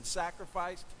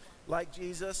sacrificed like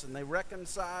Jesus, and they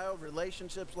reconciled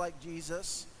relationships like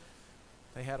Jesus.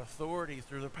 They had authority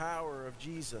through the power of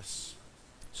Jesus.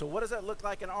 So what does that look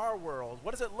like in our world?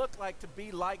 What does it look like to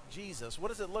be like Jesus? What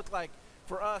does it look like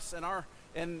for us in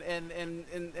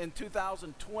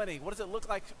 2020? What does it look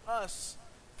like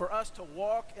for us to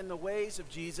walk in the ways of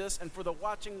Jesus, and for the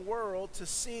watching world to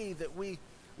see that we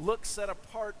look set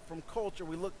apart from culture,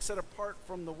 we look set apart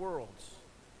from the world?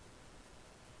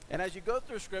 And as you go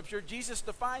through Scripture, Jesus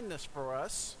defined this for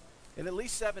us in at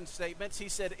least 7 statements. He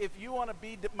said, if you want to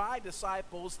be my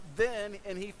disciples, then,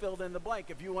 and he filled in the blank.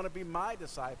 If you want to be my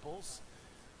disciples,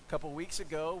 a couple weeks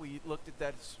ago we looked at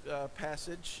that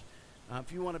passage.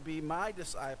 If you want to be my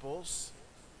disciples,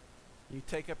 you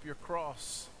take up your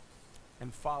cross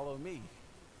and follow me.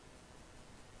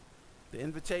 The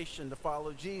invitation to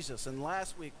follow Jesus. And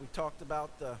last week we talked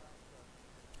about the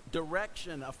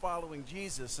direction of following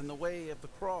Jesus in the way of the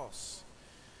cross.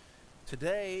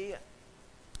 Today,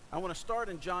 I want to start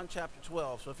in John chapter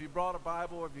 12. So if you brought a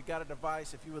Bible or if you got a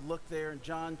device, if you would look there in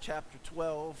John chapter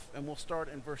 12, and we'll start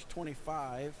in verse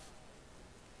 25.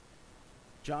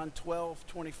 John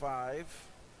 12:25.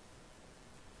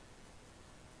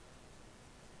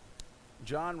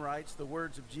 John writes the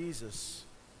words of Jesus.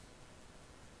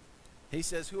 He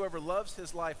says, whoever loves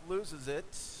his life loses it,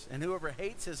 and whoever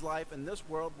hates his life in this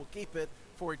world will keep it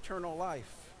for eternal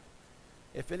life.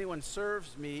 If anyone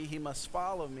serves me, he must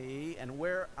follow me, and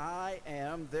where I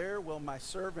am, there will my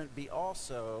servant be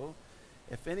also.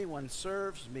 If anyone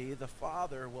serves me, the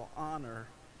Father will honor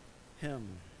him.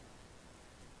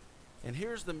 And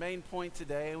here's the main point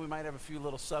today. We might have a few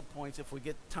little sub-points if we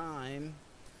get time.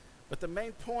 But the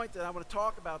main point that I want to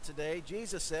talk about today,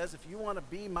 Jesus says, if you want to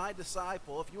be my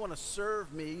disciple, if you want to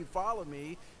serve me, follow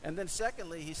me. And then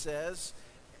secondly, he says,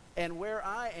 and where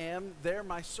I am, there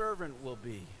my servant will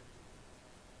be.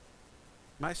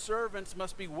 My servants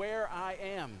must be where I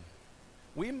am.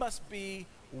 We must be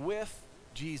with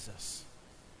Jesus.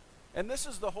 And this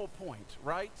is the whole point,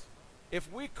 right?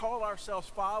 If we call ourselves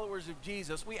followers of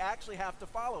Jesus, we actually have to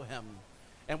follow him.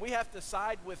 And we have to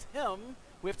side with him.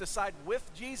 We have to side with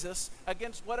Jesus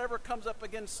against whatever comes up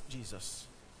against Jesus.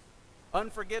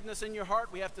 Unforgiveness in your heart,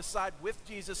 we have to side with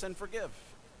Jesus and forgive.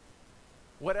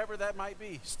 Whatever that might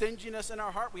be. Stinginess in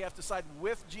our heart, we have to side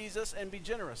with Jesus and be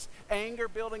generous. Anger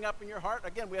building up in your heart,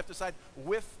 again, we have to side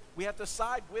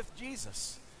with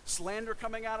Jesus. Slander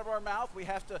coming out of our mouth, we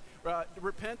have to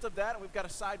repent of that, and we've got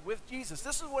to side with Jesus.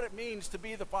 This is what it means to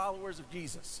be the followers of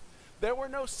Jesus. There were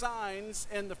no signs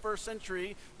in the first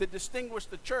century that distinguished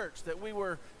the church, that we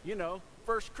were,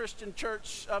 first Christian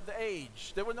church of the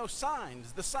age. There were no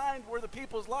signs. The signs were the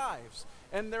people's lives.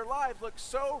 And their lives looked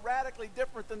so radically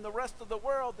different than the rest of the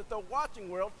world that the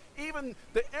watching world, even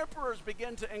the emperors,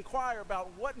 began to inquire about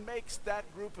what makes that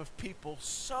group of people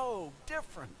so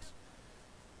different.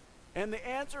 And the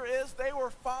answer is they were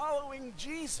following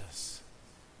Jesus.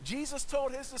 Jesus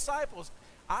told his disciples,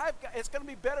 it's going to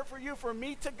be better for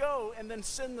me to go and then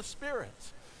send the Spirit.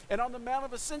 And on the Mount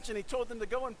of Ascension, he told them to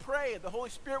go and pray, and the Holy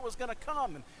Spirit was going to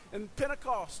come. And in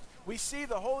Pentecost, we see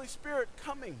the Holy Spirit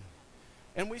coming.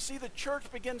 And we see the church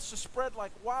begins to spread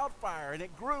like wildfire, and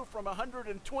it grew from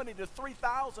 120 to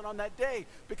 3,000 on that day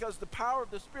because the power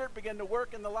of the Spirit began to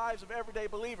work in the lives of everyday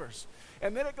believers.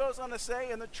 And then it goes on to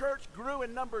say, and the church grew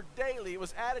in number daily. It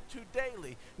was added to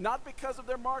daily, not because of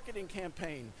their marketing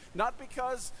campaign, not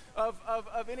because of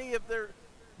any of their,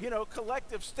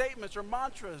 collective statements or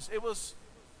mantras.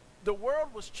 The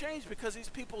world was changed because these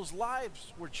people's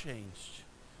lives were changed.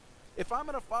 If I'm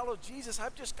going to follow Jesus,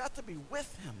 I've just got to be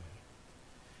with him.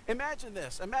 Imagine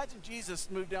this. Imagine Jesus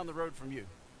moved down the road from you.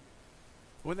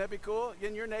 Wouldn't that be cool?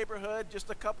 In your neighborhood, just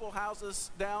a couple houses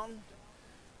down,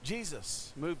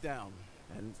 Jesus moved down.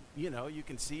 And, you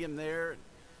can see him there.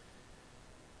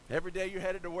 Every day you're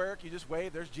headed to work, you just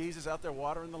wave. There's Jesus out there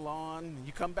watering the lawn.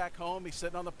 You come back home, he's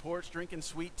sitting on the porch drinking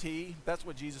sweet tea. That's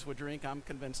what Jesus would drink. I'm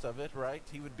convinced of it, right?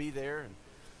 He would be there. And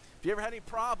if you ever had any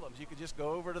problems, you could just go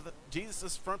over to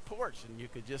Jesus' front porch, and you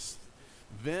could just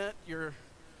vent your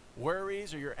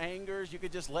worries or your angers. You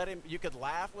could just you could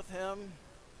laugh with him.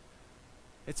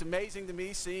 It's amazing to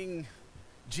me seeing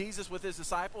Jesus with his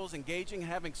disciples engaging and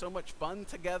having so much fun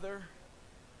together.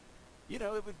 It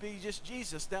would be just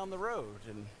Jesus down the road,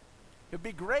 and it would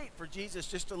be great for Jesus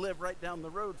just to live right down the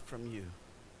road from you.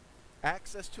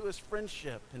 Access to his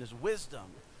friendship and his wisdom,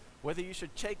 whether you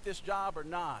should take this job or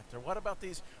not, or what about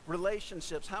these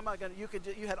relationships? How am I going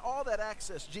to, you had all that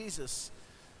access, Jesus,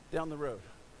 down the road.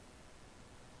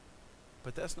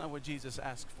 But that's not what Jesus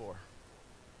asked for.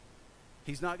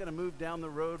 He's not going to move down the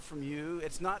road from you.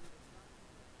 It's not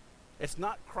It's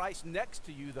not Christ next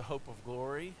to you, the hope of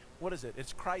glory. What is it?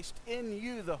 It's Christ in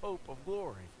you, the hope of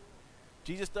glory.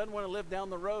 Jesus doesn't want to live down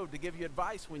the road to give you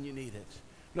advice when you need it.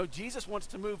 No, Jesus wants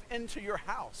to move into your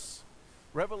house.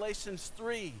 Revelations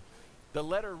 3, the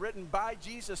letter written by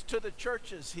Jesus to the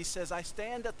churches, he says, I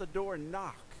stand at the door and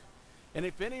knock. And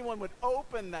if anyone would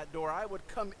open that door, I would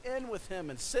come in with him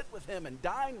and sit with him and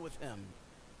dine with him.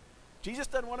 Jesus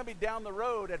doesn't want to be down the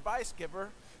road advice giver.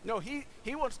 No, he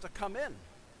wants to come in.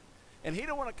 And he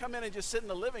don't want to come in and just sit in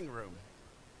the living room.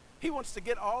 He wants to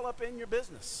get all up in your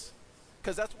business.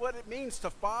 Because that's what it means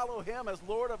to follow him as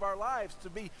Lord of our lives, to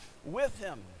be with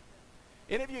him.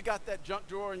 Any of you got that junk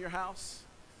drawer in your house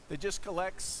that just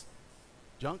collects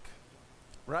junk,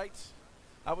 right?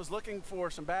 I was looking for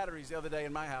some batteries the other day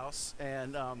in my house,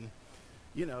 and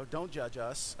don't judge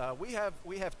us. We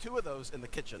have 2 of those in the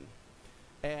kitchen,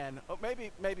 and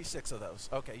maybe 6 of those.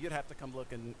 Okay, you'd have to come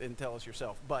look and tell us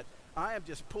yourself. But I am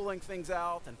just pulling things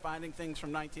out and finding things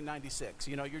from 1996.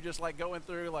 You're just like going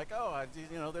through, like,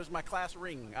 there's my class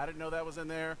ring. I didn't know that was in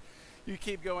there. You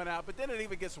keep going out, but then it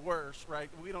even gets worse, right?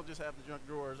 We don't just have the junk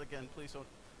drawers. Again, please don't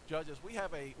judge us. We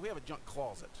have a junk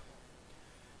closet.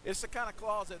 It's the kind of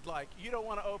closet like you don't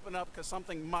want to open up because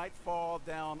something might fall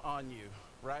down on you,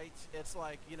 right? It's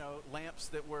like, lamps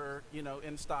that were,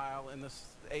 in style in the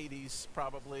 80s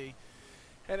probably.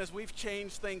 And as we've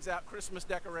changed things out, Christmas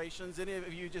decorations, any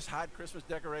of you just hide Christmas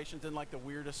decorations in like the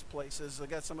weirdest places? I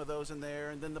got some of those in there,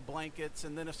 and then the blankets,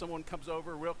 and then if someone comes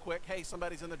over real quick, hey,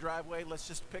 somebody's in the driveway, let's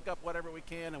just pick up whatever we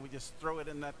can, and we just throw it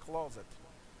in that closet.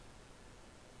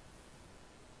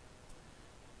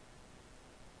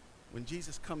 When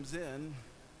Jesus comes in,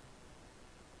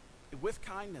 with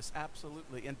kindness,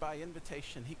 absolutely, and by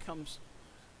invitation, he comes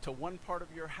to one part of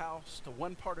your house, to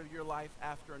one part of your life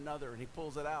after another, and he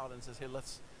pulls it out and says, "Here,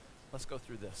 let's go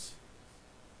through this.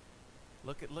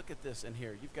 Look at this in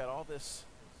here. You've got all this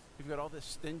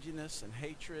stinginess and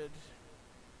hatred.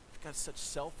 You've got such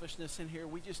selfishness in here.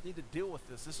 We just need to deal with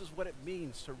this. This is what it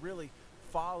means to really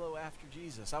follow after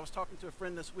Jesus." I was talking to a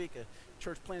friend this week, a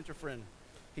church planter friend.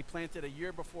 He planted a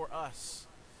year before us,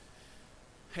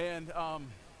 and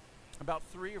about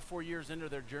 3 or 4 years into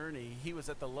their journey, he was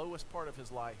at the lowest part of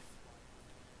his life.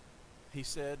 He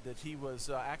said that he was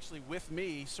actually with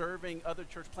me serving other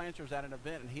church planters at an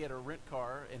event, and he had a rent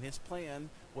car, and his plan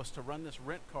was to run this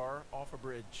rent car off a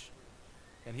bridge,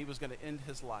 and he was going to end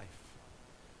his life.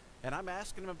 And I'm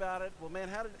asking him about it. Well, man,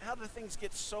 how did things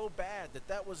get so bad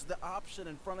that was the option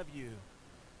in front of you?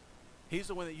 He's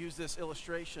the one that used this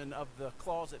illustration of the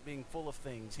closet being full of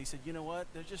things. He said, you know what?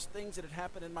 There's just things that had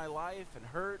happened in my life, and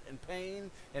hurt and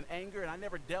pain and anger, and I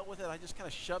never dealt with it. I just kind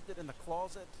of shoved it in the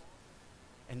closet.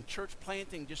 And church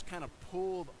planting just kind of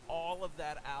pulled all of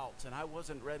that out, and I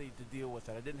wasn't ready to deal with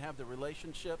it. I didn't have the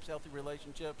relationships, healthy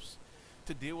relationships,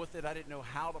 to deal with it. I didn't know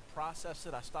how to process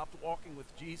it. I stopped walking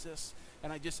with Jesus,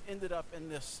 and I just ended up in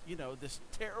this, this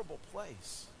terrible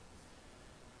place.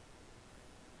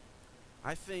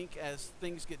 I think as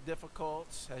things get difficult,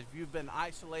 as you've been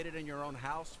isolated in your own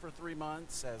house for 3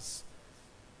 months, as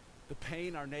the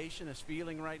pain our nation is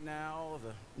feeling right now,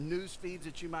 the news feeds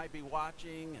that you might be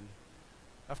watching, and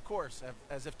of course,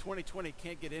 as if 2020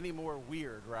 can't get any more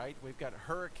weird, right? We've got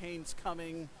hurricanes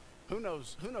coming. Who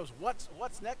knows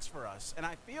what's next for us? And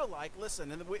I feel like,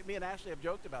 listen, and me and Ashley have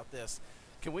joked about this,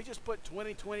 can we just put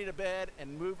 2020 to bed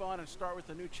and move on and start with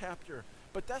a new chapter?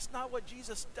 But that's not what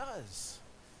Jesus does.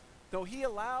 Though he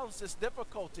allows this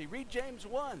difficulty. Read James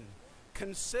 1.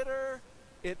 Consider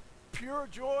it pure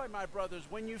joy, my brothers,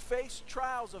 when you face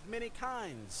trials of many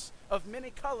kinds, of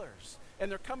many colors,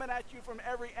 and they're coming at you from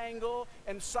every angle,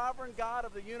 and sovereign God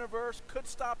of the universe could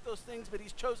stop those things, but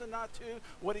he's chosen not to.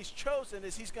 What he's chosen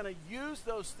is he's going to use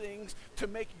those things to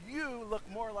make you look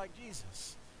more like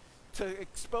Jesus, to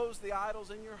expose the idols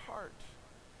in your heart.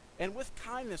 And with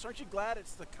kindness, aren't you glad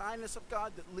it's the kindness of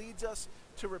God that leads us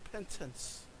to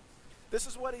repentance? This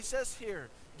is what he says here.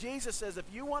 Jesus says, if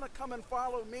you want to come and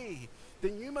follow me,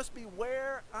 then you must be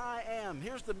where I am.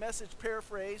 Here's the Message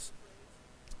paraphrase.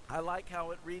 I like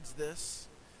how it reads this.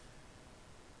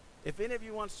 If any of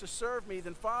you wants to serve me,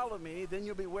 then follow me. Then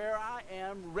you'll be where I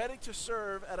am, ready to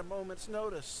serve at a moment's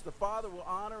notice. The Father will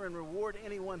honor and reward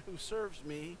anyone who serves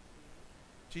me.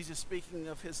 Jesus speaking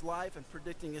of his life and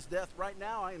predicting his death. Right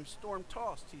now I am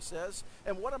storm-tossed, he says.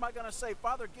 And what am I going to say?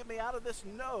 Father, get me out of this?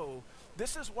 No.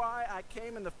 This is why I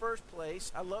came in the first place.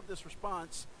 I love this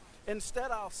response.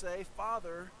 Instead, I'll say,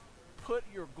 Father, put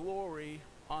your glory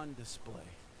on display.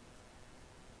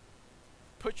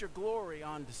 Put your glory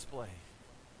on display.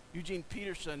 Eugene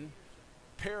Peterson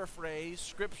paraphrase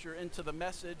Scripture into the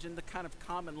message in the kind of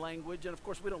common language. And of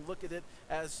course, we don't look at it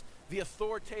as the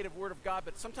authoritative Word of God,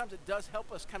 but sometimes it does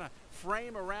help us kind of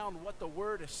frame around what the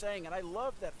Word is saying. And I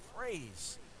love that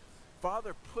phrase,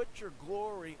 Father, put your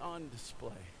glory on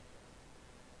display.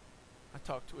 I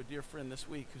talked to a dear friend this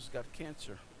week who's got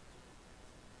cancer.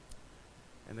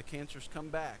 And the cancer's come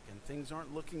back, and things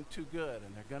aren't looking too good,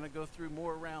 and they're going to go through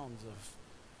more rounds of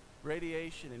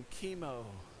radiation and chemo.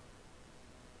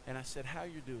 And I said, how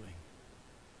you doing?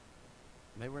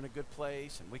 And they were in a good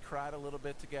place, and we cried a little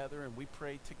bit together, and we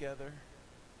prayed together.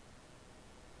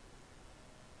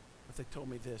 But they told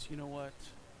me this, you know what?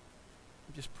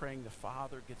 I'm just praying the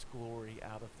Father gets glory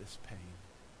out of this pain.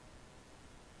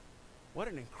 What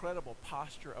an incredible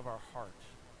posture of our heart,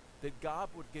 that God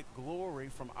would get glory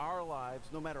from our lives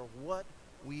no matter what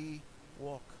we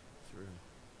walk through.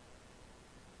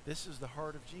 This is the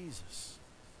heart of Jesus,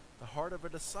 the heart of a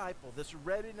disciple, this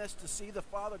readiness to see the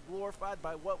Father glorified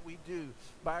by what we do,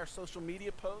 by our social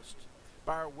media posts,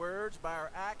 by our words, by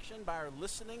our action, by our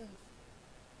listening,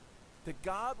 that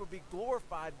God would be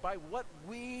glorified by what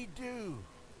we do.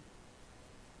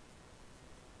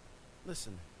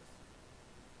 Listen,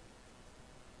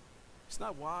 it's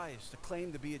not wise to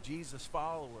claim to be a Jesus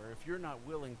follower if you're not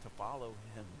willing to follow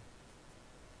him.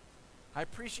 I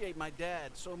appreciate my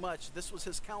dad so much. This was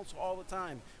his counsel all the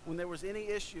time. When there was any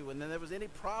issue and then there was any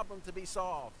problem to be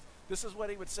solved, this is what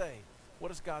he would say. What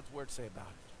does God's word say about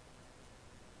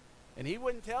it? And he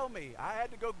wouldn't tell me. I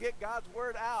had to go get God's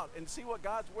word out and see what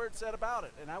God's word said about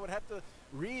it. And I would have to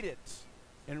read it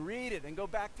and go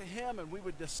back to him, and we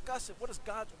would discuss it. What does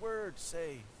God's word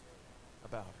say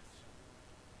about it?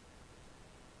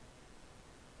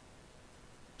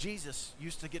 Jesus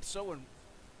used to get so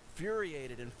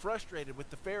infuriated and frustrated with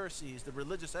the Pharisees, the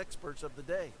religious experts of the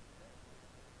day.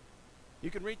 You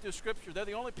can read through Scripture. They're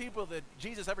the only people that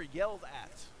Jesus ever yelled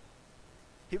at.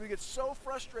 He would get so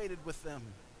frustrated with them.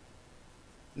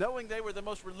 Knowing they were the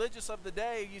most religious of the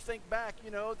day, you think back,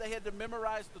 they had to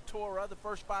memorize the Torah, the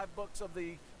first 5 books of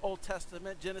the Old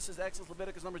Testament, Genesis, Exodus,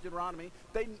 Leviticus, Numbers, Deuteronomy.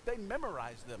 They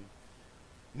memorized them.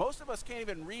 Most of us can't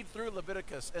even read through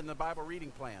Leviticus in the Bible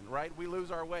reading plan, right? We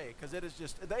lose our way because it is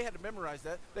just, they had to memorize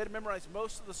that. They had to memorize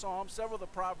most of the Psalms, several of the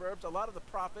Proverbs, a lot of the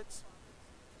prophets.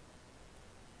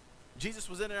 Jesus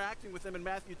was interacting with them in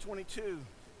Matthew 22,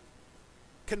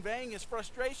 conveying his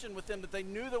frustration with them that they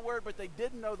knew the word, but they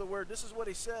didn't know the word. This is what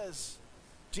he says.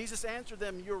 Jesus answered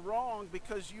them, you're wrong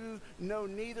because you know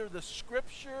neither the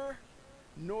Scripture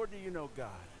nor do you know God.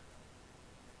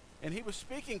 And he was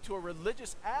speaking to a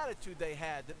religious attitude they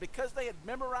had, that because they had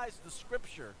memorized the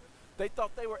Scripture, they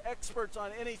thought they were experts on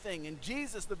anything. And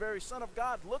Jesus, the very Son of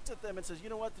God, looks at them and says, you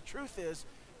know what the truth is?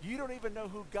 You don't even know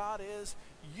who God is.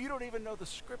 You don't even know the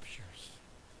Scriptures.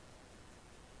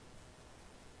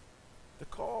 The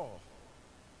call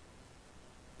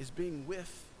is being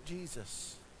with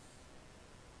Jesus.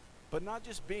 But not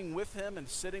just being with him and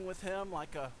sitting with him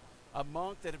like a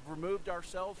monk that have removed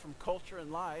ourselves from culture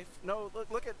and life. No,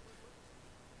 look at,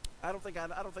 I don't think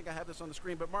I have this on the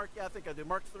screen, but Mark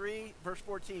 3, verse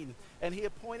 14. And he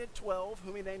appointed 12,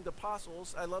 whom he named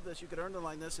apostles. I love this. You could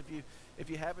underline this if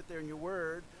you have it there in your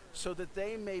word, so that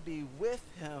they may be with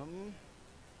him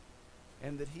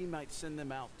and that he might send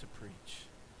them out to preach.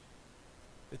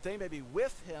 That they may be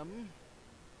with him.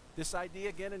 This idea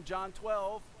again in John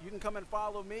 12, you can come and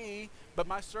follow me, but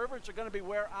my servants are going to be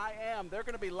where I am. They're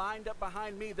going to be lined up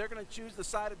behind me. They're going to choose the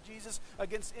side of Jesus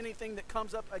against anything that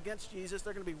comes up against Jesus.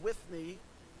 They're going to be with me.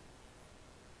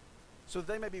 So that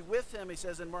they may be with him, he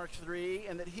says in Mark 3,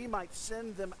 and that he might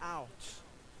send them out.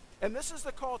 And this is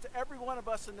the call to every one of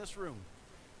us in this room.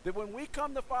 That when we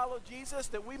come to follow Jesus,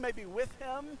 that we may be with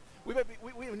him. We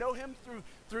know him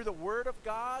through the Word of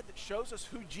God that shows us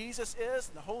who Jesus is,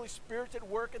 and the Holy Spirit did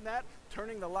work in that,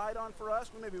 turning the light on for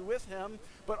us. We may be with him,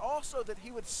 but also that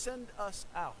he would send us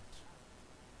out.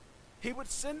 He would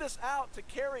send us out to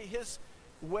carry his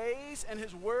ways and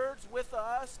his words with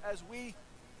us as we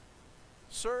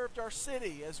served our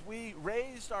city, as we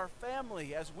raised our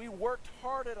family, as we worked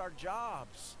hard at our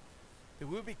jobs. That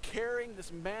we'll be carrying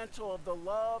this mantle of the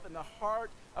love and the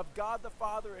heart of God the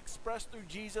Father expressed through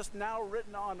Jesus, now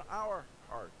written on our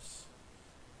hearts.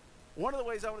 One of the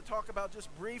ways I want to talk about just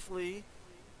briefly,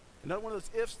 another one of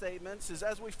those if statements, is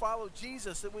as we follow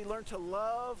Jesus, that we learn to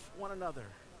love one another.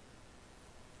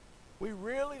 We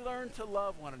really learn to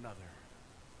love one another.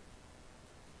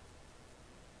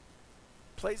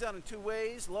 Plays out in 2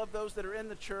 ways. Love those that are in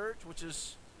the church, which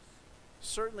is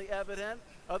certainly evident,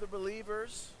 other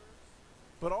believers,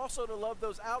 but also to love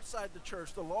those outside the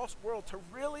church, the lost world, to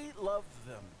really love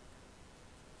them.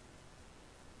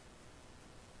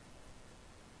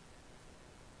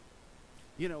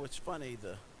 You know, it's funny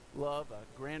the love a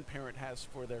grandparent has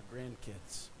for their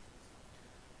grandkids.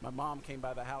 My mom came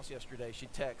by the house yesterday. She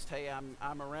texted, "Hey,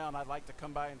 I'm around. I'd like to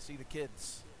come by and see the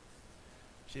kids."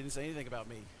 She didn't say anything about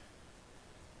me.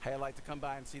 "Hey, I'd like to come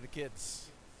by and see the kids."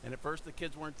 And at first the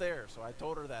kids weren't there, so I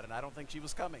told her that, and I don't think she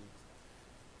was coming.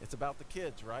 It's about the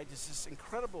kids, right? It's this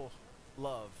incredible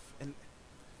love. And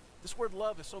this word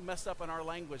love is so messed up in our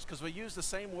language because we use the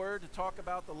same word to talk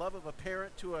about the love of a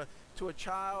parent to a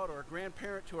child, or a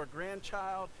grandparent to a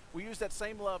grandchild. We use that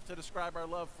same love to describe our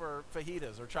love for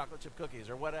fajitas or chocolate chip cookies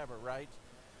or whatever, right?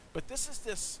 But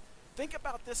think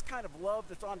about this kind of love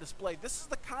that's on display. This is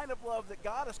the kind of love that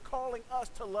God is calling us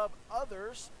to love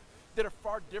others that are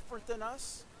far different than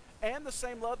us, and the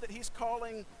same love that he's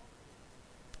calling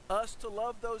us to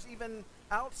love those even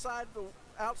outside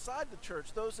the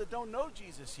church, those that don't know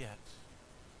Jesus yet.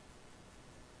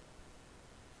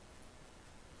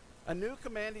 A new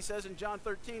command, he says in John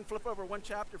 13, flip over one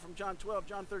chapter from John 12,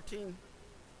 John 13.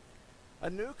 "A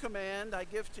new command I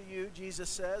give to you," Jesus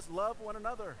says, "love one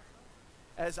another.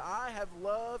 As I have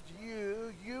loved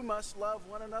you, you must love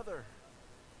one another."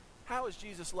 How has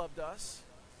Jesus loved us?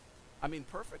 I mean,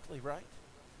 perfectly, right?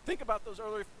 Think about those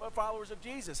early followers of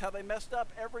Jesus, how they messed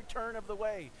up every turn of the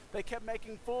way. They kept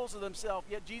making fools of themselves,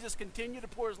 yet Jesus continued to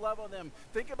pour his love on them.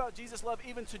 Think about Jesus' love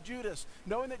even to Judas,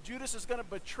 knowing that Judas is going to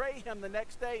betray him the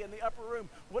next day in the upper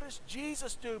room. What does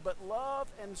Jesus do but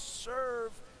love and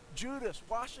serve Judas,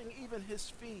 washing even his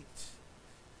feet?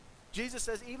 Jesus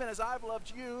says, even as I've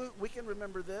loved you, we can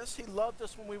remember this. He loved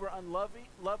us when we were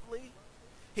unlovely.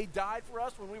 He died for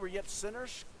us when we were yet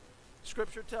sinners.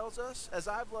 Scripture tells us, as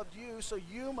I've loved you, so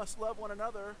you must love one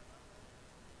another.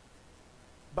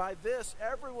 By this,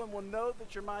 everyone will know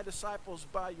that you're my disciples,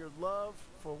 by your love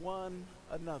for one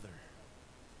another.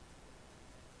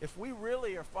 If we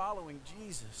really are following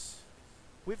Jesus,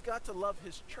 we've got to love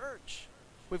his church.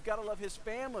 We've got to love his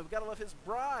family. We've got to love his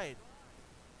bride.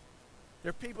 There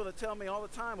are people that tell me all the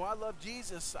time, "Well, I love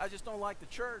Jesus, I just don't like the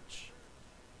church."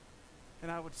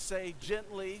 And I would say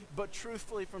gently but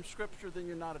truthfully from Scripture, then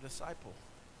you're not a disciple.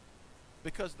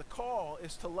 Because the call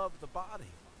is to love the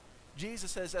body. Jesus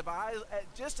says,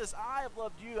 just as I have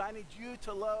loved you, I need you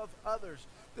to love others.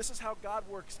 This is how God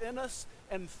works in us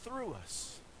and through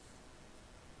us.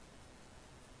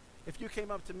 If you came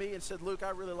up to me and said, "Luke, I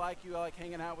really like you, I like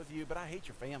hanging out with you, but I hate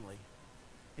your family.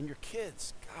 And your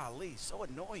kids, golly, so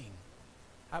annoying,"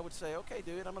 I would say, "Okay,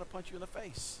 dude, I'm going to punch you in the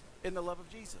face in the love of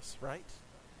Jesus," right?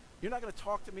 You're not going to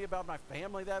talk to me about my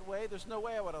family that way. There's no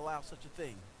way I would allow such a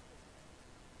thing.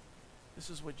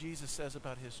 This is what Jesus says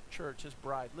about his church, his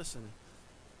bride. Listen,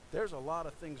 there's a lot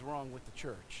of things wrong with the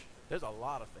church. There's a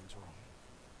lot of things wrong.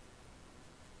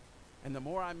 And the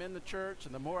more I'm in the church,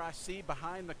 and the more I see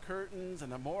behind the curtains,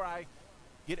 and the more I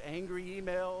get angry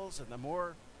emails, and the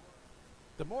more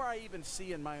I even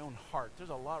see in my own heart,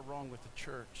 there's a lot wrong with the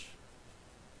church.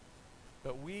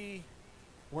 But we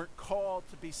weren't called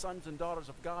to be sons and daughters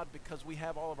of God because we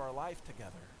have all of our life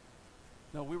together.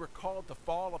 No, we were called to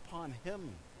fall upon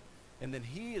him. And then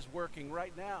he is working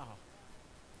right now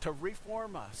to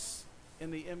reform us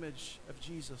in the image of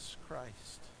Jesus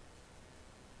Christ.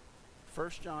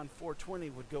 1 John 4:20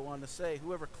 would go on to say,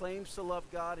 "Whoever claims to love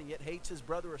God and yet hates his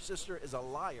brother or sister is a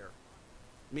liar,"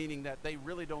 meaning that they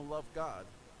really don't love God.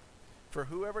 "For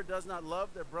whoever does not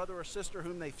love their brother or sister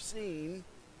whom they've seen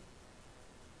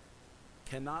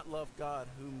cannot love God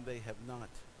whom they have not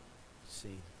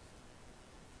seen."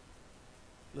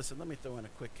 Listen, let me throw in a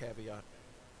quick caveat.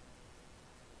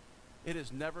 It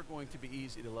is never going to be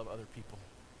easy to love other people.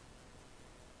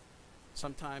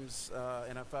 Sometimes,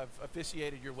 and if I've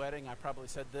officiated your wedding, I probably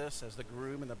said this as the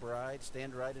groom and the bride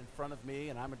stand right in front of me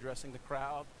and I'm addressing the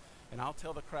crowd, and I'll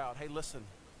tell the crowd, "Hey, listen,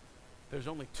 there's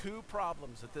only two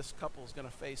problems that this couple is going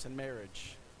to face in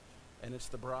marriage, and it's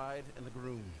the bride and the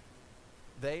groom.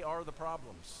 They are the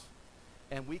problems.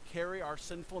 And we carry our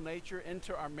sinful nature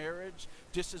into our marriage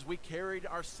just as we carried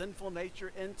our sinful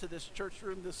nature into this church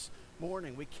room this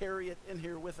morning. We carry it in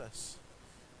here with us.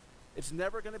 It's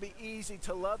never going to be easy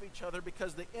to love each other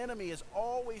because the enemy is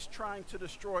always trying to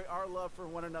destroy our love for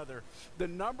one another. The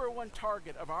number one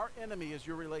target of our enemy is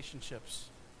your relationships.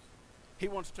 He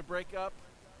wants to break up.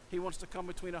 He wants to come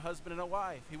between a husband and a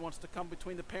wife. He wants to come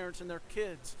between the parents and their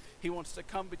kids. He wants to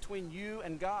come between you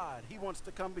and God. He wants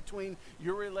to come between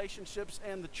your relationships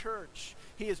and the church.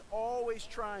 He is always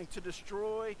trying to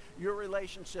destroy your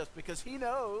relationships because he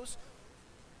knows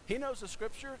the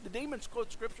Scripture. The demons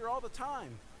quote Scripture all the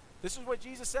time. This is what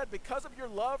Jesus said. Because of your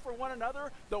love for one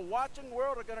another, the watching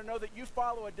world are going to know that you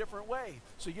follow a different way.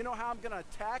 So you know how I'm going to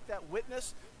attack that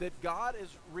witness that God is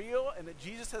real and that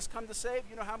Jesus has come to save?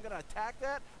 You know how I'm going to attack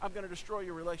that? I'm going to destroy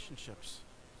your relationships.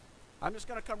 I'm just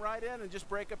going to come right in and just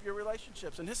break up your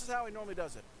relationships. And this is how he normally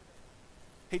does it.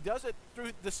 He does it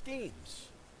through the schemes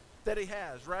that he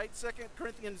has, right? 2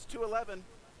 Corinthians 2:11,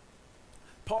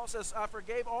 Paul says, I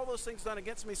forgave all those things done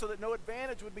against me so that no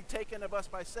advantage would be taken of us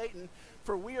by Satan,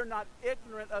 for we are not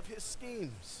ignorant of his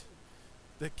schemes.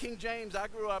 The King James, I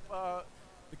grew up,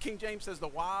 the King James says the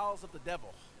wiles of the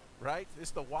devil, right?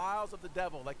 It's the wiles of the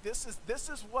devil. Like this is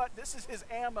his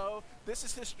ammo. This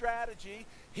is his strategy.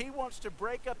 He wants to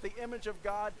break up the image of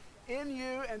God in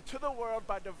you and to the world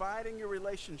by dividing your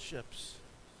relationships.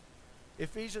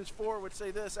 Ephesians 4 would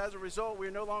say this, as a result, we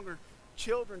are no longer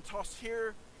children tossed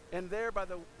here and there by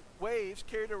the waves,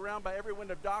 carried around by every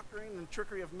wind of doctrine and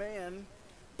trickery of man,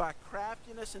 by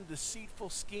craftiness and deceitful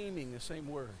scheming, the same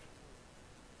word.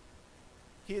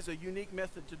 He has a unique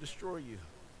method to destroy you.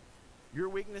 Your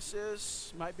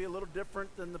weaknesses might be a little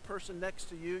different than the person next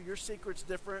to you. Your secret's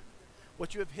different.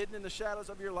 What you have hidden in the shadows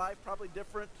of your life, probably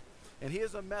different. And he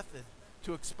has a method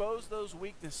to expose those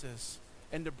weaknesses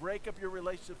and to break up your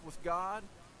relationship with God,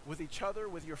 with each other,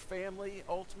 with your family,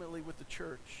 ultimately with the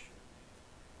church.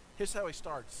 Here's how he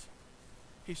starts.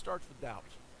 He starts with doubt.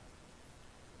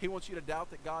 He wants you to doubt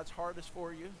that God's heart is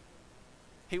for you.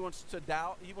 He wants you to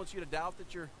doubt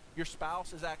that your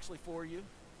spouse is actually for you.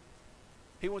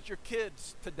 He wants your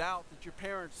kids to doubt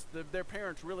that their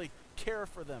parents really care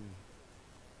for them.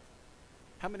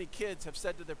 How many kids have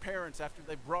said to their parents after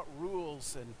they've brought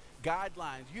rules and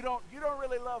guidelines, you don't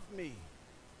really love me?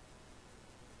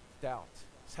 Doubt.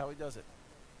 That's how he does it.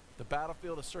 The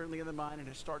battlefield is certainly in the mind, and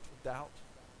it starts with doubt.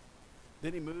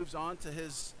 Then he moves on to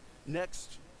his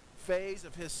next phase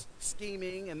of his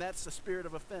scheming, and that's the spirit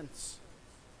of offense.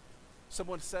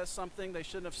 Someone says something they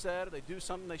shouldn't have said, or they do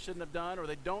something they shouldn't have done, or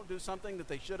they don't do something that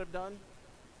they should have done.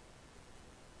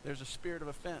 There's a spirit of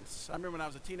offense. I remember when I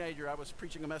was a teenager, I was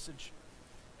preaching a message,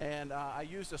 and I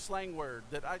used a slang word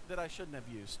that I shouldn't have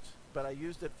used, but I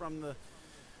used it from the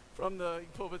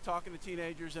pulpit talking to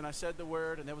teenagers, and I said the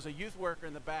word, and there was a youth worker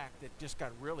in the back that just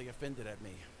got really offended at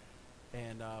me.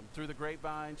 And through the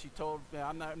grapevine, she told me,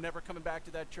 I'm never coming back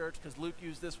to that church because Luke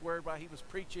used this word while he was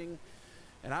preaching.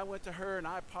 And I went to her and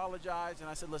I apologized, and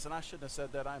I said, listen, I shouldn't have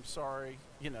said that. I'm sorry.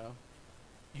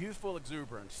 Youthful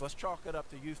exuberance. Let's chalk it up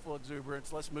to youthful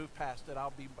exuberance. Let's move past it.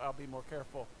 I'll be more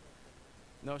careful.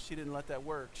 No, she didn't let that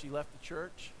work. She left the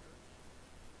church.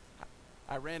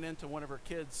 I ran into one of her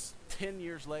kids 10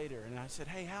 years later, and I said,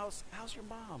 hey, how's your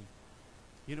mom?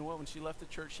 You know what? When she left the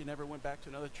church, she never went back to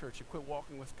another church. She quit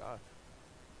walking with God.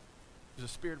 There's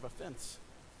a spirit of offense.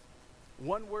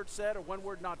 One word said or one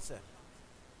word not said.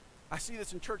 I see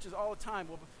this in churches all the time.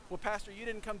 Well, Pastor, you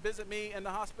didn't come visit me in the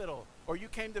hospital, or you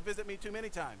came to visit me too many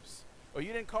times, or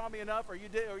you didn't call me enough, or you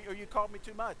called me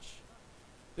too much.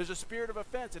 There's a spirit of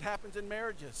offense. It happens in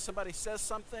marriages. Somebody says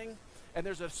something, and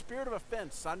there's a spirit of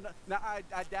offense.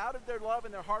 I doubted their love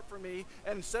and their heart for me,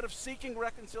 and instead of seeking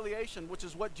reconciliation, which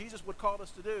is what Jesus would call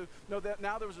us to do,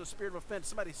 now there was a spirit of offense.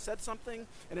 Somebody said something,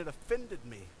 and it offended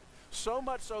me. So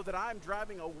much so that I'm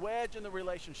driving a wedge in the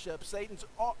relationship. Satan's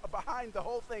behind the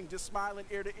whole thing, just smiling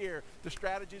ear to ear. The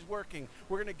strategy's working.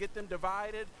 We're going to get them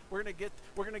divided. We're going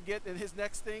to get, and his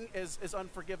next thing is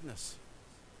unforgiveness.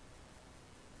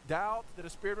 Doubt, then a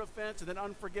spirit of offense, and then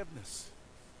unforgiveness.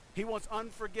 He wants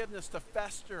unforgiveness to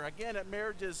fester. Again, at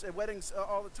marriages, at weddings,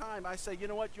 all the time, I say, you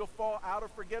know what? You'll fall out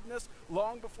of forgiveness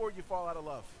long before you fall out of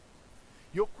love.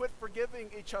 You'll quit forgiving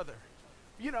each other.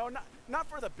 Not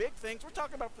for the big things. We're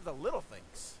talking about for the little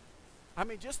things. I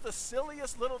mean, just the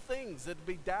silliest little things. It'd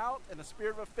be doubt and a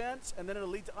spirit of offense, and then it'll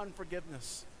lead to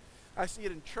unforgiveness. I see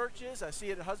it in churches. I see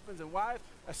it in husbands and wives.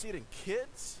 I see it in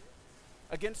kids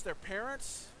against their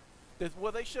parents.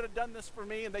 They should have done this for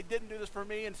me, and they didn't do this for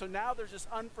me, and so now there's this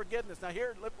unforgiveness. Now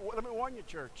here, let me warn you,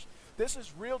 church. This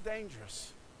is real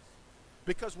dangerous,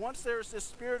 because once there's this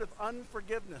spirit of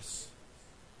unforgiveness,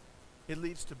 it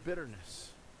leads to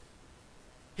bitterness.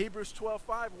 Hebrews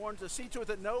 12:5 warns us, see to it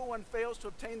that no one fails to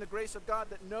obtain the grace of God,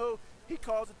 he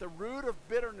calls it the root of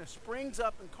bitterness, springs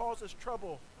up and causes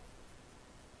trouble,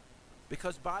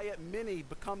 because by it many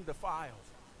become defiled.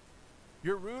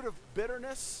 Your root of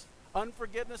bitterness,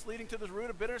 unforgiveness leading to the root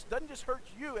of bitterness, doesn't just hurt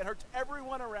you, it hurts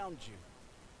everyone around you.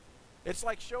 It's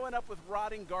like showing up with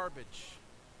rotting garbage.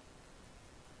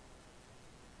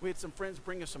 We had some friends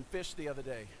bring us some fish the other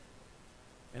day.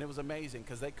 And it was amazing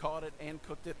because they caught it and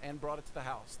cooked it and brought it to the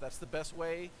house. That's the best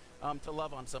way to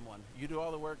love on someone. You do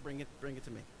all the work, bring it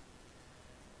to me.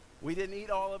 We didn't eat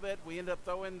all of it. We ended up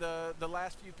throwing the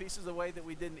last few pieces away that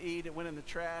we didn't eat. It went in the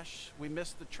trash. We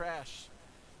missed the trash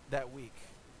that week.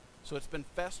 So it's been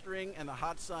festering in the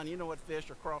hot sun. You know what fish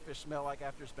or crawfish smell like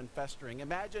after it's been festering.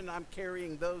 Imagine I'm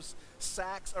carrying those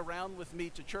sacks around with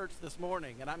me to church this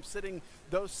morning, and I'm sitting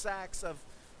those sacks of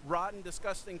rotten,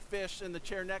 disgusting fish in the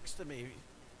chair next to me,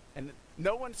 and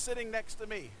no one's sitting next to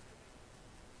me.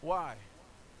 Why?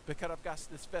 Because I've got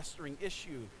this festering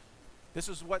issue. This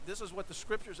is what the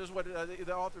scriptures, this is what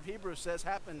the author of Hebrews says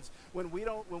happens when we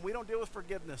don't deal with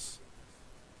forgiveness.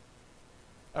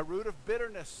 A root of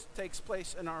bitterness takes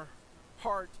place in our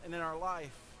heart and in our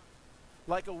life.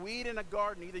 Like a weed in a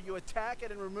garden, either you attack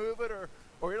it and remove it,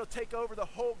 or it'll take over the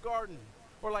whole garden.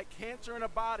 Or like cancer in a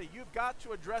body, you've got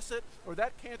to address it, or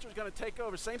that cancer is going to take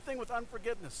over. Same thing with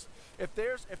unforgiveness. If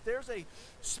there's a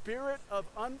spirit of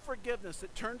unforgiveness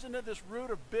that turns into this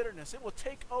root of bitterness, it will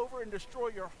take over and destroy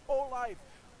your whole life.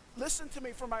 Listen to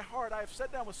me from my heart. I have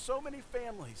sat down with so many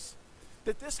families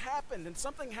that this happened, and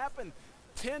something happened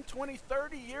 10, 20,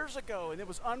 30 years ago, and it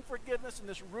was unforgiveness and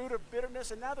this root of bitterness,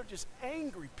 and now they're just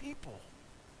angry people.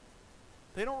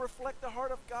 They don't reflect the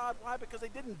heart of God. Why? Because they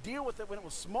didn't deal with it when it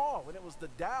was small, when it was the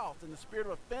doubt and the spirit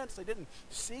of offense. They didn't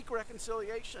seek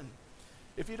reconciliation.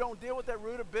 If you don't deal with that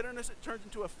root of bitterness, it turns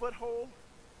into a foothold.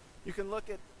 You can look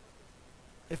at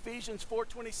Ephesians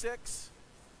 4:26,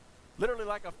 literally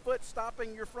like a foot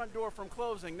stopping your front door from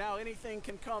closing. Now anything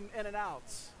can come in and out.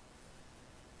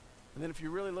 And then if you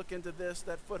really look into this,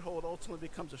 that foothold ultimately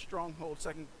becomes a stronghold.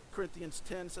 2 Corinthians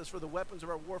 10 says, for the weapons of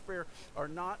our warfare are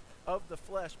not of the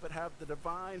flesh, but have the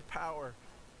divine power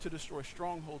to destroy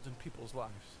strongholds in people's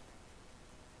lives.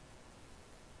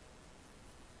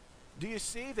 Do you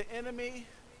see the enemy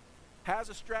has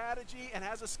a strategy and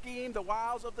has a scheme, the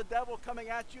wiles of the devil coming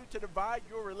at you to divide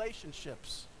your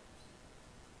relationships?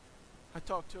 I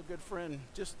talked to a good friend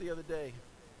just the other day,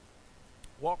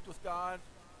 walked with God,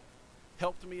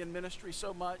 helped me in ministry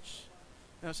so much.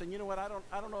 And I was saying, you know what, I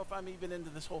don't know if I'm even into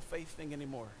this whole faith thing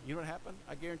anymore. You know what happened?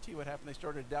 I guarantee you what happened. They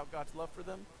started to doubt God's love for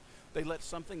them. They let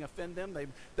something offend them.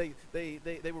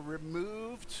 They were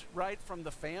removed right from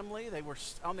the family. They were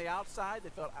on the outside. They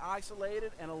felt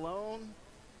isolated and alone.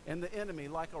 And the enemy,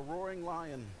 like a roaring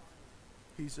lion,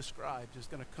 he's described, is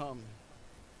going to come.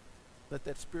 Let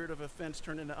that spirit of offense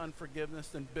turn into unforgiveness,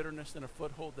 then bitterness, then a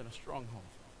foothold, then a stronghold.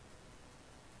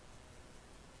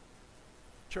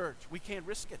 Church, we can't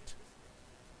risk it.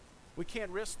 We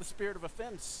can't risk the spirit of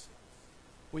offense.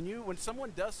 When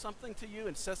someone does something to you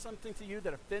and says something to you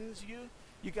that offends you,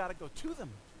 you got to go to them.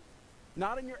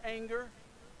 Not in your anger.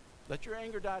 Let your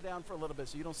anger die down for a little bit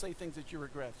so you don't say things that you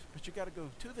regret. But you got to go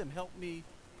to them. Help me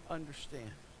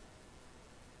understand.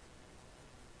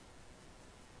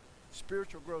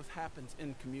 Spiritual growth happens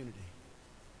in community.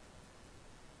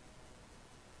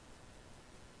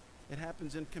 It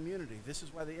happens in community. This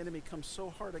is why the enemy comes so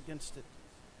hard against it.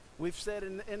 We've said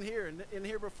in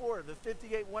here before, the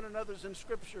 58 one another's in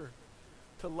Scripture,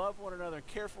 to love one another and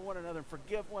care for one another and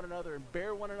forgive one another and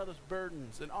bear one another's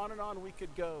burdens, and on we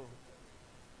could go.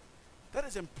 That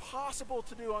is impossible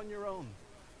to do on your own.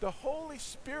 The Holy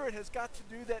Spirit has got to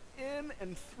do that in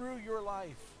and through your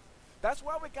life. That's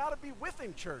why we got to be with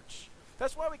Him, church.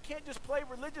 That's why we can't just play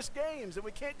religious games and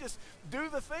we can't just do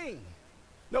the thing.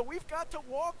 No, we've got to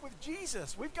walk with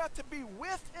Jesus. We've got to be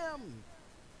with Him.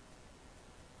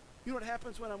 You know what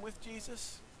happens when I'm with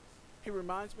Jesus? He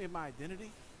reminds me of my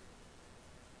identity.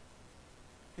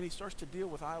 And He starts to deal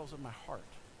with idols of my heart.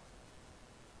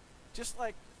 Just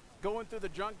like going through the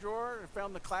junk drawer and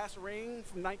found the class ring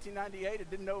from 1998 and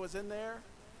didn't know it was in there.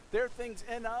 There are things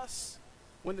in us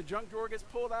when the junk drawer gets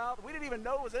pulled out, we didn't even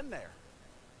know it was in there.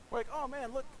 We're like, oh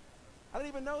man, look, I didn't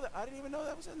even know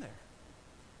that was in there.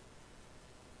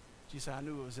 Jesus said, I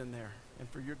knew it was in there. And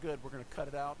for your good, we're going to cut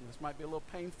it out. And this might be a little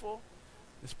painful.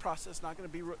 This process is not going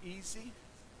to be real easy.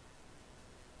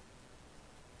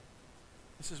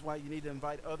 This is why you need to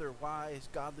invite other wise,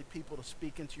 godly people to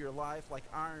speak into your life, like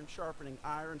iron sharpening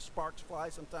iron. Sparks fly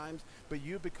sometimes, but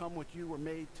you become what you were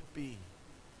made to be.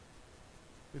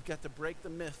 We've got to break the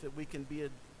myth that we can be a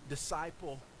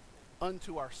disciple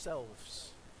unto ourselves.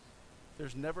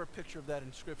 There's never a picture of that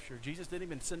in Scripture. Jesus didn't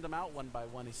even send them out one by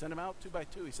one. He sent them out 2 by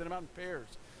 2. He sent them out in pairs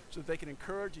so that they could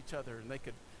encourage each other and they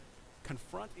could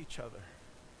confront each other.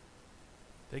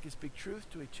 They could speak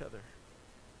truth to each other.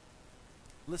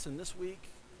 Listen, this week,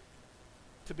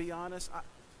 to be honest,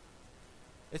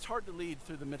 it's hard to lead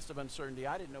through the midst of uncertainty.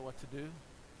 I didn't know what to do.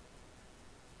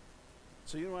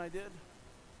 So you know what I did?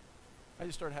 I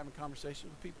just started having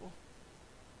conversations with people.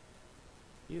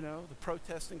 You know, the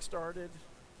protesting started.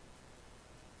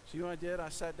 So you know what I did? I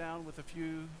sat down with a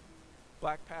few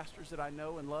black pastors that I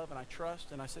know and love and I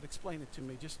trust, and I said, explain it to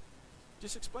me. Just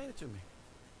explain it to me.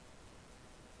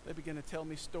 They begin to tell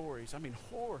me stories,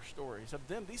 horror stories of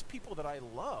them, these people that I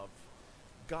love,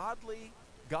 godly,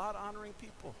 God-honoring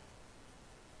people.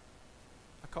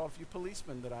 I called a few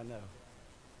policemen that I know.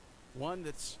 One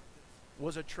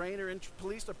was a trainer in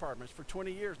police departments for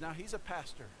 20 years. Now he's a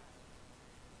pastor.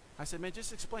 I said, man,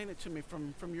 just explain it to me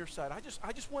from your side. I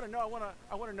just want to know. I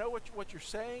want to know what you're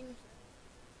saying.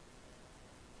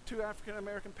 2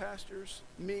 African-American pastors,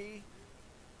 me,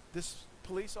 this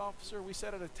police officer. We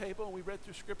sat at a table and we read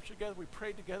through scripture together. We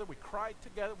prayed together. We cried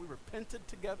together. We repented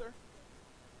together.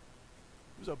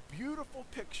 It was a beautiful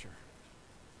picture.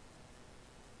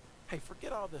 Hey,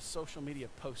 forget all this social media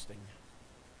posting.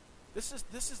 This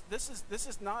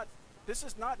is not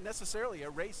necessarily a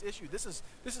race issue. This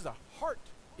is a heart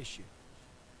issue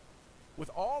with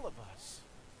all of us.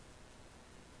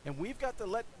 And we've got to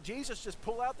let Jesus just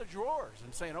pull out the drawers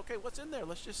and saying, okay, what's in there?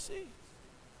 Let's just see.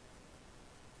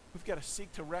 We've got to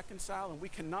seek to reconcile, and we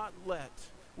cannot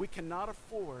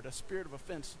afford a spirit of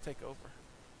offense to take over,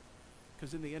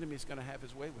 because then the enemy is going to have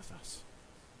his way with us.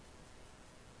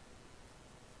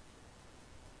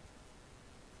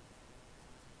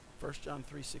 First John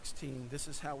 3:16, this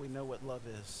is how we know what love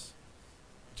is.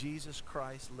 Jesus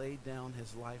Christ laid down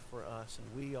his life for us, and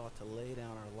we ought to lay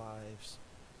down our lives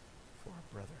for our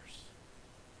brothers.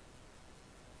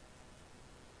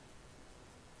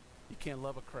 You can't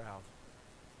love a crowd.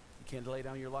 You can't lay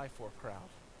down your life for a crowd.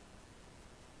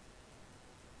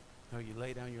 No, you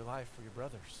lay down your life for your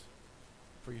brothers,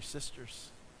 for your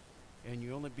sisters, and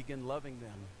you only begin loving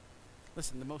them.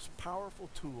 Listen, the most powerful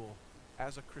tool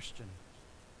as a Christian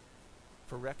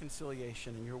for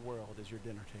reconciliation in your world is your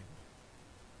dinner table.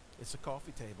 It's a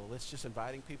coffee table. It's just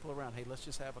inviting people around. Hey, let's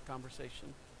just have a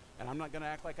conversation. And I'm not going to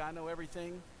act like I know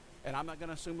everything, and I'm not going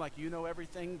to assume like you know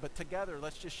everything, but together,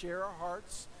 let's just share our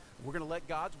hearts. We're going to let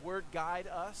God's word guide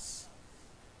us.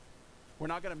 We're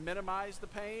not going to minimize the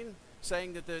pain,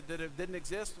 saying that it didn't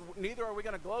exist. Neither are we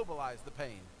going to globalize the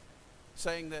pain,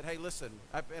 saying that, hey, listen,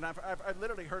 I've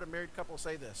literally heard a married couple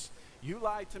say this. You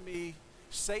lied to me.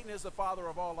 Satan is the father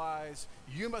of all lies.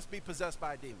 You must be possessed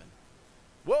by a demon.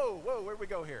 Whoa, where'd we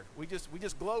go here? We just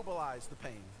globalize the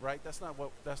pain, right? That's not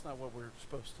what we're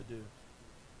supposed to do.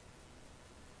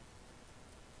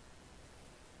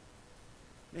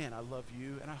 Man, I love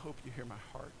you, and I hope you hear my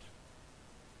heart.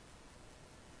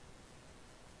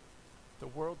 The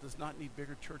world does not need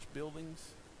bigger church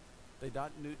buildings. They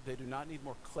do not need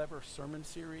more clever sermon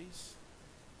series.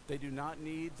 They do not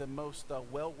need the most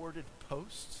well-worded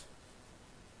posts.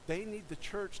 They need the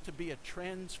church to be a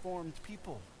transformed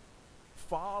people,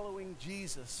 following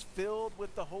Jesus, filled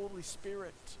with the Holy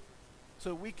Spirit,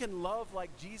 so we can love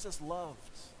like Jesus loved.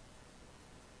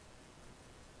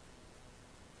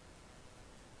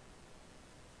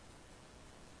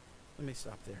 Let me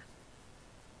stop there.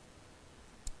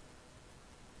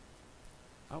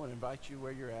 I want to invite you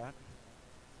where you're at.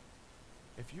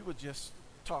 If you would just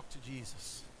talk to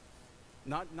Jesus,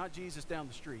 not Jesus down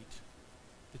the street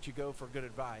that you go for good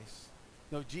advice.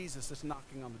 No, Jesus that's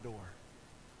knocking on the door.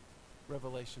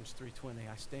 Revelations 3:20,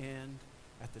 I stand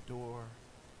at the door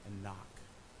and knock.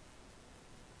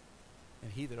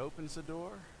 And he that opens the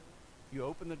door, you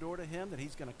open the door to him, that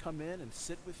he's going to come in and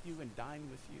sit with you and dine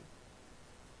with you.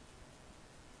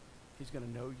 He's going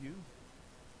to know you.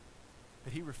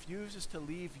 But he refuses to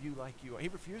leave you like you are. He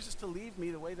refuses to leave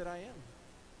me the way that I am.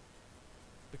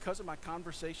 Because of my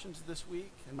conversations this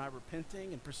week and my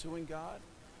repenting and pursuing God,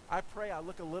 I pray I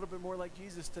look a little bit more like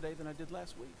Jesus today than I did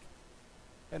last week.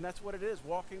 And that's what it is,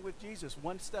 walking with Jesus,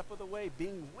 one step of the way,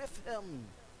 being with him.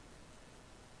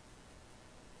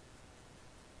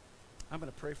 I'm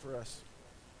going to pray for us.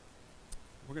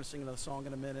 We're going to sing another song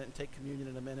in a minute and take communion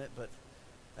in a minute, but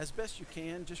as best you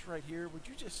can, just right here,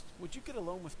 would you get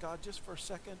alone with God just for a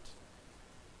second?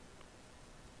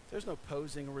 There's no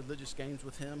posing or religious games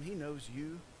with him. He knows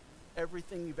you,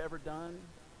 everything you've ever done,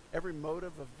 every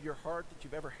motive of your heart that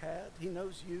you've ever had. He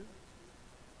knows you.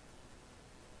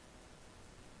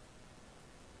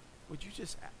 Would you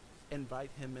just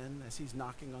invite him in as he's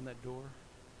knocking on that door?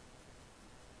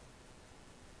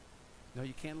 No,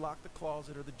 you can't lock the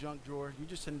closet or the junk drawer. You're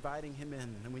just inviting him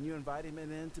in. And when you invite him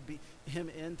in to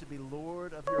be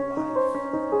Lord of your life.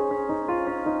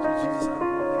 So Jesus, I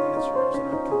don't know the answers, and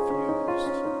I'm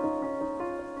confused.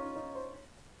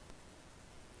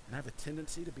 And I have a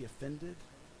tendency to be offended.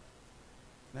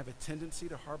 And I have a tendency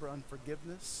to harbor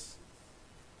unforgiveness.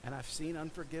 And I've seen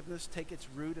unforgiveness take its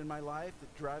root in my life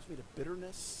that drives me to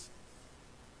bitterness.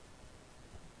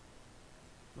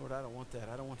 Lord, I don't want that.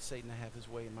 I don't want Satan to have his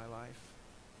way in my life.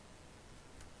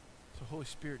 So Holy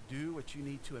Spirit, do what you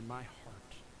need to in my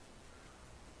heart,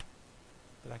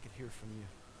 that I could hear from you.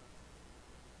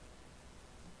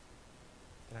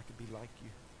 that I could be like you.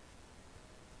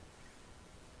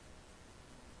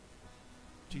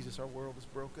 Jesus, our world is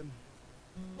broken.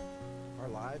 Our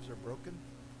lives are broken.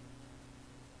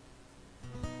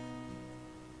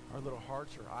 Our little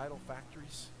hearts are idol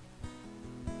factories.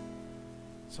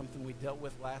 Something we dealt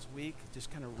with last week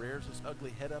just kind of rears its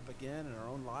ugly head up again in our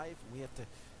own life. And we have to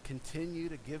continue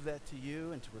to give that to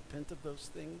you and to repent of those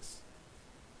things.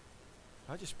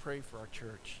 I just pray for our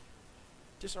church.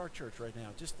 Just our church right now.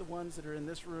 Just the ones that are in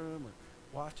this room or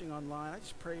watching online. I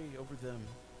just pray over them.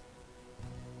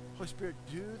 Holy Spirit,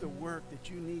 do the work that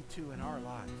you need to in our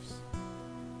lives.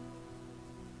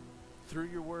 Through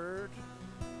your word,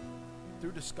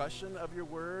 through discussion of your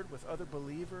word with other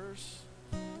believers,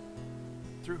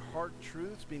 through hard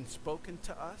truths being spoken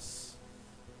to us,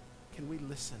 can we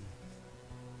listen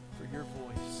for your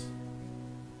voice?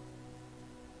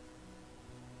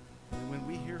 And when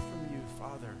we hear from you,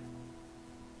 Father,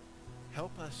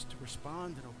 help us to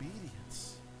respond in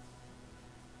obedience.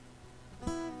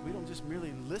 We don't just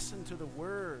merely listen to the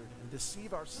word and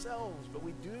deceive ourselves, but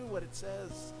we do what it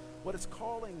says, what it's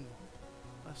calling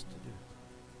us to do.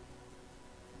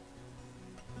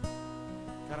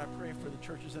 God, I pray for the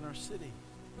churches in our city.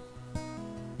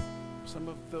 Some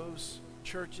of those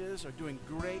churches are doing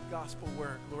great gospel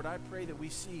work. Lord, I pray that we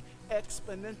see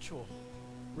exponential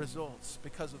results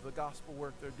because of the gospel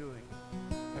work they're doing.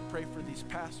 I pray for these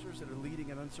pastors that are leading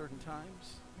in uncertain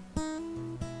times.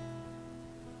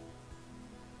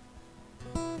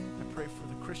 I pray for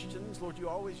the Christians. Lord, you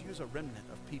always use a remnant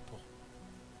of people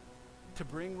to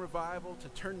bring revival, to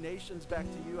turn nations back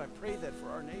to you. I pray that for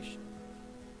our nation.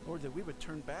 Lord, that we would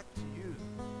turn back to you,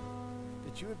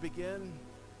 that you would begin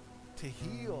to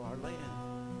heal our land,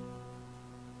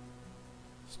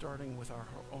 starting with our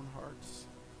own hearts.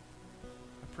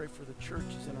 I pray for the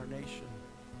churches in our nation.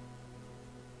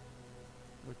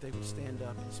 Lord, they would stand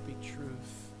up and speak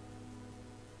truth.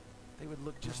 They would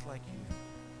look just like you.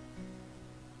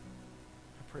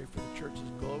 I pray for the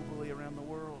churches globally around the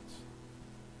world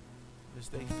as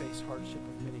they face hardship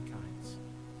of many kinds.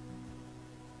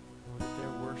 Lord, that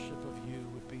their worship of you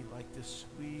would be like this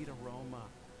sweet aroma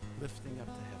lifting up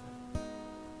to heaven.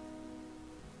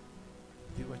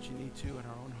 Do what you need to in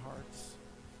our own hearts.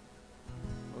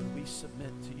 Lord, we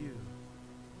submit to you.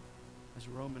 As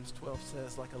Romans 12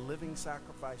 says, like a living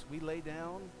sacrifice, we lay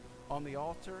down on the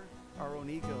altar our own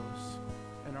egos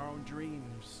and our own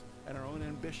dreams and our own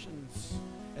ambitions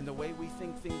and the way we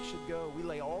think things should go. We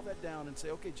lay all that down and say,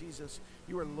 okay, Jesus,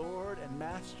 you are Lord and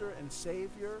Master and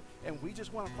Savior, and we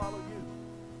just want to follow you.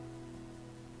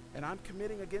 And I'm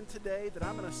committing again today that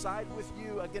I'm going to side with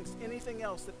you against anything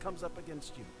else that comes up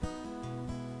against you.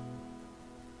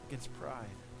 Against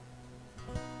pride,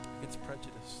 against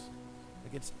prejudice,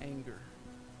 against anger,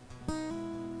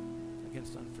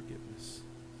 against unforgiveness.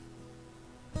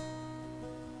 Lord,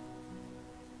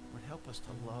 help us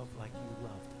to love like you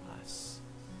loved us,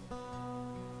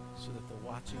 so that the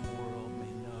watching world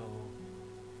may know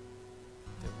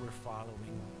that we're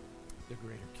following the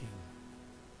greater King,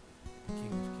 the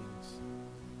King of Kings.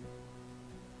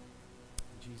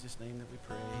 In Jesus' name that we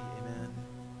pray, amen.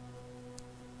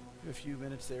 We have a few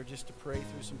minutes there just to pray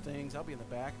through some things. I'll be in the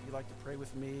back if you'd like to pray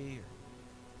with me, or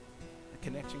a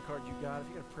connection card you got. If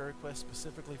you got a prayer request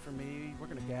specifically for me, we're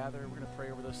going to gather. We're going to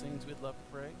pray over those things. We'd love to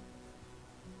pray.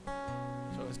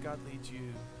 So as God leads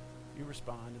you, you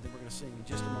respond, and then we're going to sing in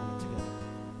just a moment together.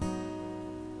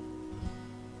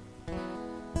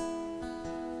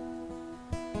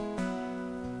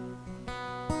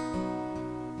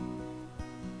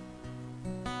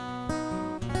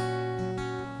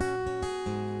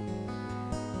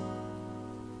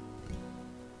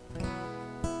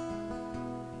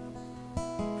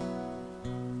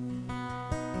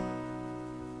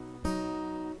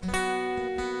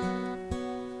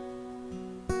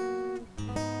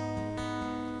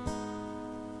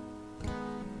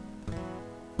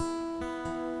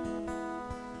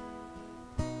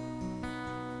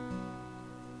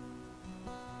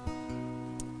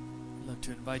 To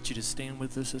invite you to stand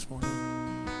with us this morning.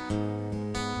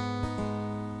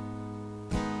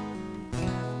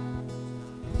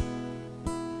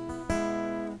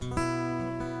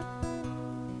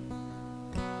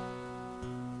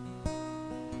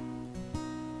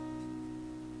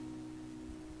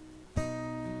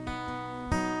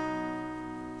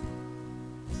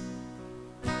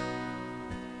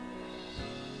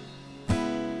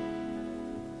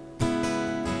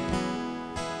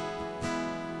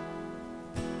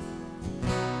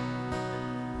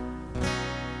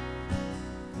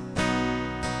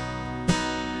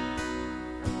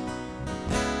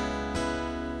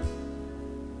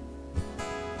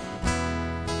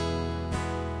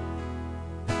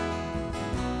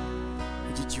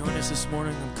 this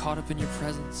morning. I'm caught up in your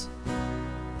presence.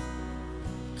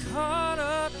 Caught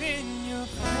up in your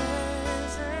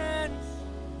presence.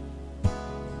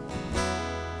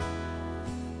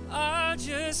 I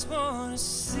just want to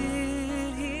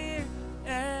sit here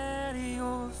at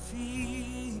your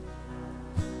feet.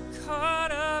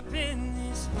 Caught up in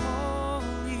this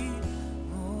holy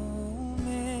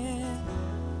moment.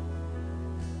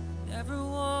 Never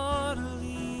want to leave.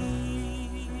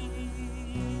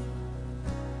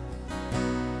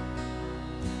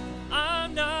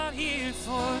 I'm not here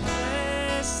for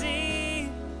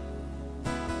blessing.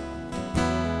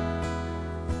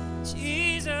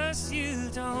 Jesus, you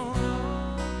don't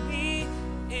owe me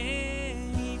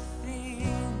anything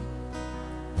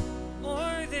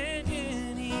more than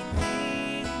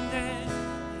anything that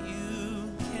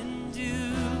you can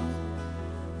do.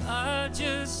 I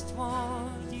just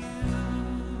want you.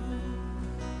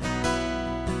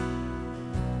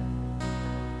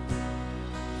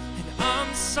 And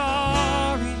I'm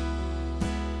sorry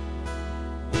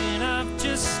when I've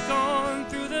just gone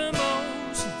through the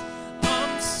motions.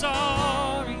 I'm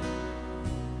sorry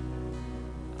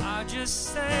I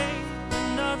just sang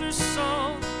another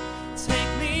song.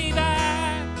 Take me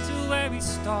back to where we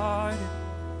started.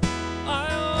 I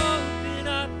open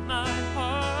up my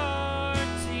heart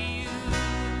to you.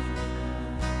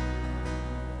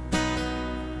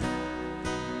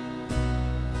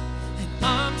 And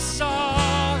I'm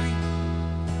sorry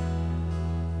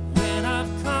when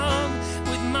I've come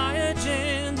with my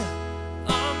agenda.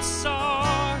 I'm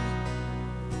sorry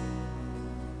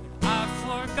I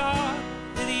forgot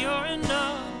that you're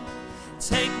enough.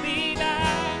 Take me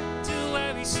back to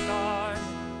where we started.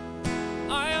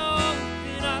 I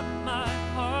open up my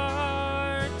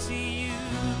heart to you.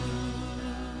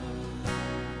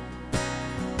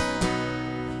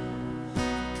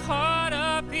 Caught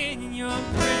up in your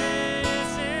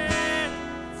presence.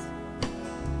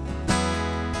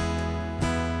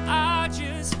 I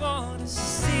just want to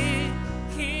sit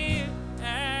here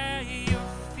at your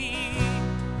feet.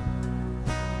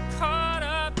 Caught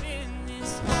up in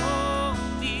this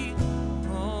holy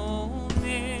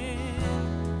moment.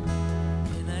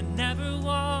 And I never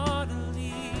want to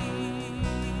leave.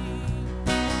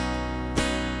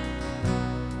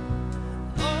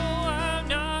 Oh, I'm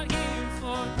not here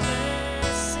for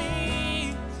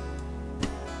blessings.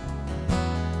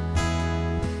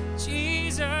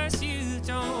 Jesus, you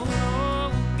don't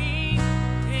owe me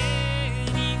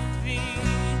anything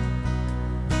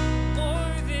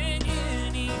more than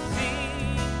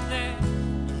anything that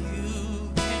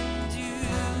you can do.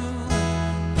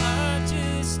 I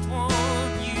just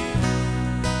want you.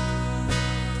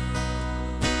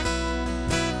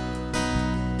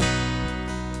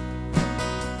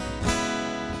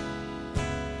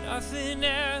 Nothing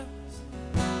else,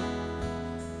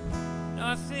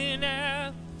 nothing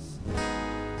else,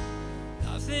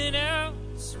 nothing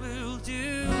else will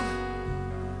do.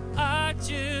 I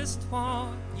just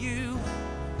want you.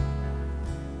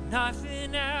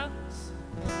 Nothing else,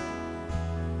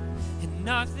 and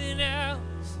nothing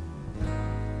else,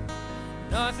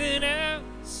 nothing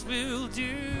else will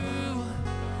do.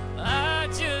 I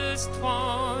just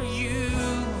want you.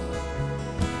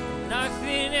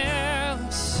 Nothing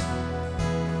else,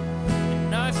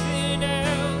 nothing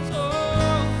else,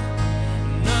 oh,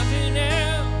 nothing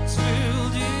else will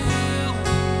do.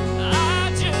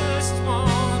 I just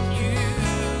want you.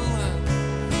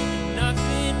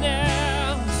 Nothing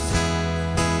else,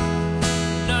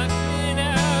 nothing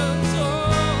else,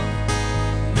 oh,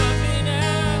 nothing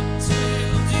else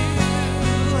will do.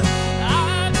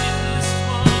 I just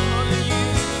want you.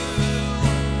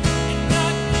 And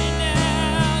nothing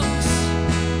else,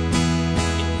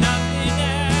 and nothing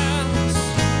else,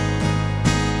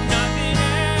 nothing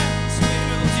else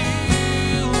will do.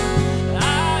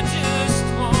 I just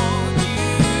want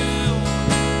you.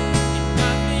 And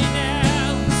nothing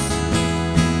else,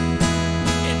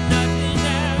 and nothing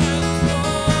else,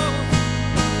 oh,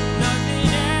 nothing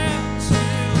else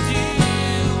will do.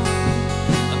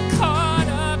 I'm caught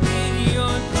up in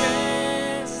your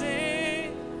presence.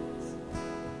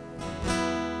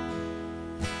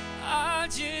 I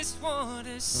just want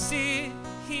to sit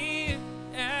here